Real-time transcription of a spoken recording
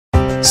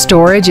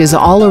Storage is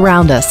all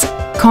around us.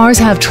 Cars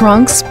have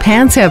trunks,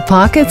 pants have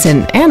pockets,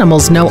 and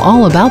animals know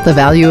all about the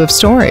value of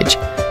storage.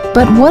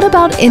 But what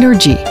about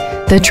energy?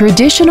 The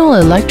traditional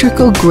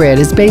electrical grid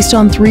is based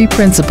on three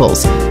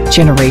principles: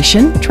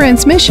 generation,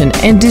 transmission,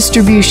 and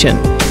distribution.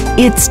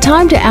 It's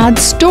time to add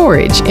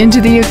storage into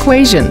the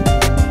equation.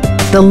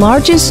 The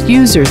largest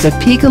users of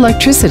peak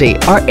electricity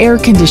are air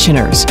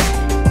conditioners.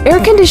 Air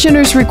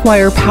conditioners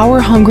require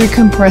power-hungry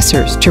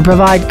compressors to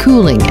provide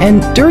cooling,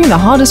 and during the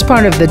hottest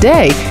part of the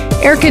day,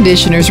 air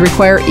conditioners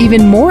require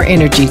even more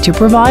energy to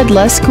provide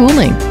less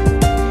cooling.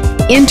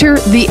 Enter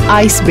the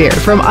Ice Bear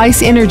from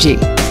Ice Energy.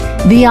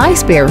 The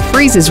Ice Bear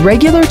freezes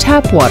regular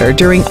tap water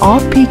during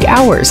off-peak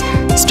hours,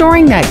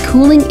 storing that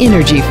cooling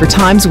energy for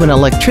times when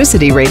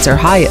electricity rates are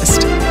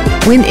highest.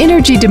 When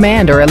energy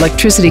demand or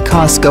electricity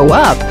costs go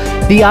up,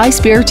 the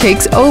Ice Bear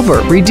takes over,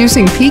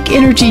 reducing peak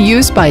energy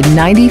use by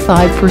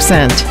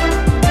 95%.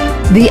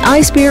 The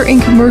Ice Bear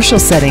in commercial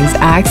settings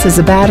acts as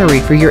a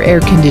battery for your air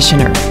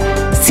conditioner,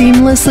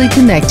 seamlessly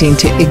connecting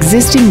to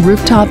existing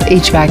rooftop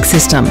HVAC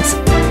systems.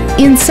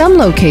 In some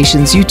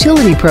locations,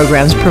 utility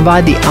programs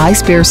provide the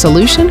Ice Bear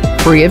solution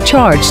free of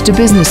charge to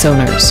business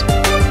owners.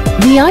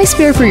 The Ice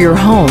Bear for your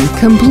home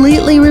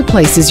completely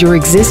replaces your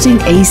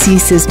existing AC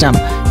system,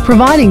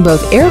 providing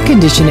both air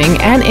conditioning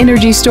and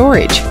energy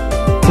storage.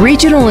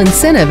 Regional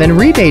incentive and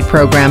rebate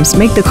programs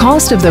make the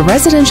cost of the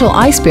residential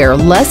Ice Bear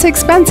less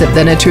expensive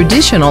than a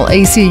traditional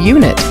AC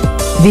unit.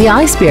 The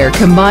Ice Bear,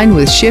 combined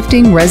with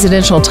shifting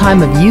residential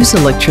time of use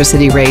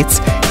electricity rates,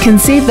 can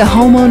save the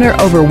homeowner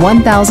over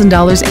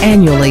 $1,000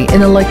 annually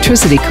in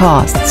electricity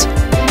costs.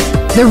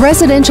 The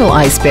residential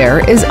Ice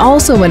Bear is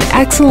also an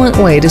excellent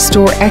way to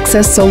store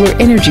excess solar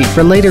energy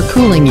for later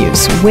cooling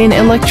use when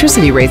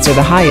electricity rates are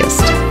the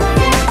highest.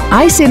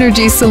 Ice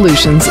Energy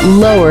solutions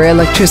lower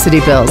electricity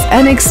bills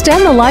and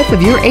extend the life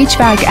of your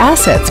HVAC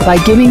assets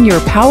by giving your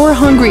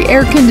power-hungry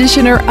air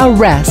conditioner a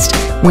rest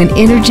when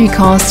energy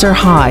costs are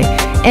high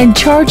and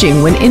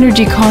charging when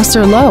energy costs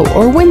are low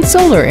or when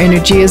solar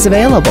energy is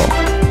available.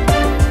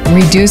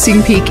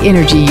 Reducing peak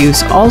energy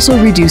use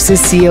also reduces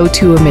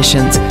CO2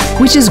 emissions,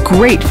 which is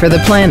great for the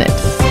planet.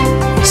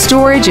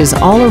 Storage is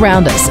all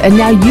around us, and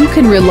now you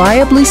can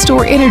reliably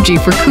store energy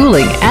for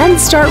cooling and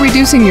start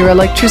reducing your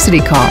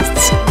electricity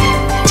costs.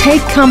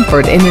 Take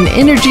comfort in an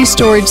energy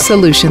storage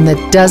solution that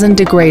doesn't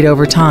degrade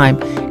over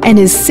time and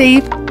is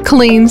safe,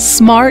 clean,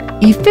 smart,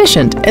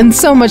 efficient, and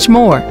so much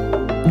more.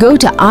 Go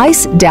to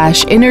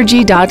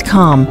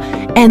ice-energy.com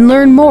and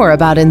learn more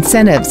about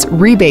incentives,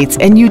 rebates,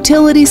 and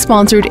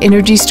utility-sponsored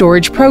energy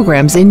storage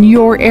programs in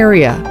your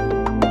area.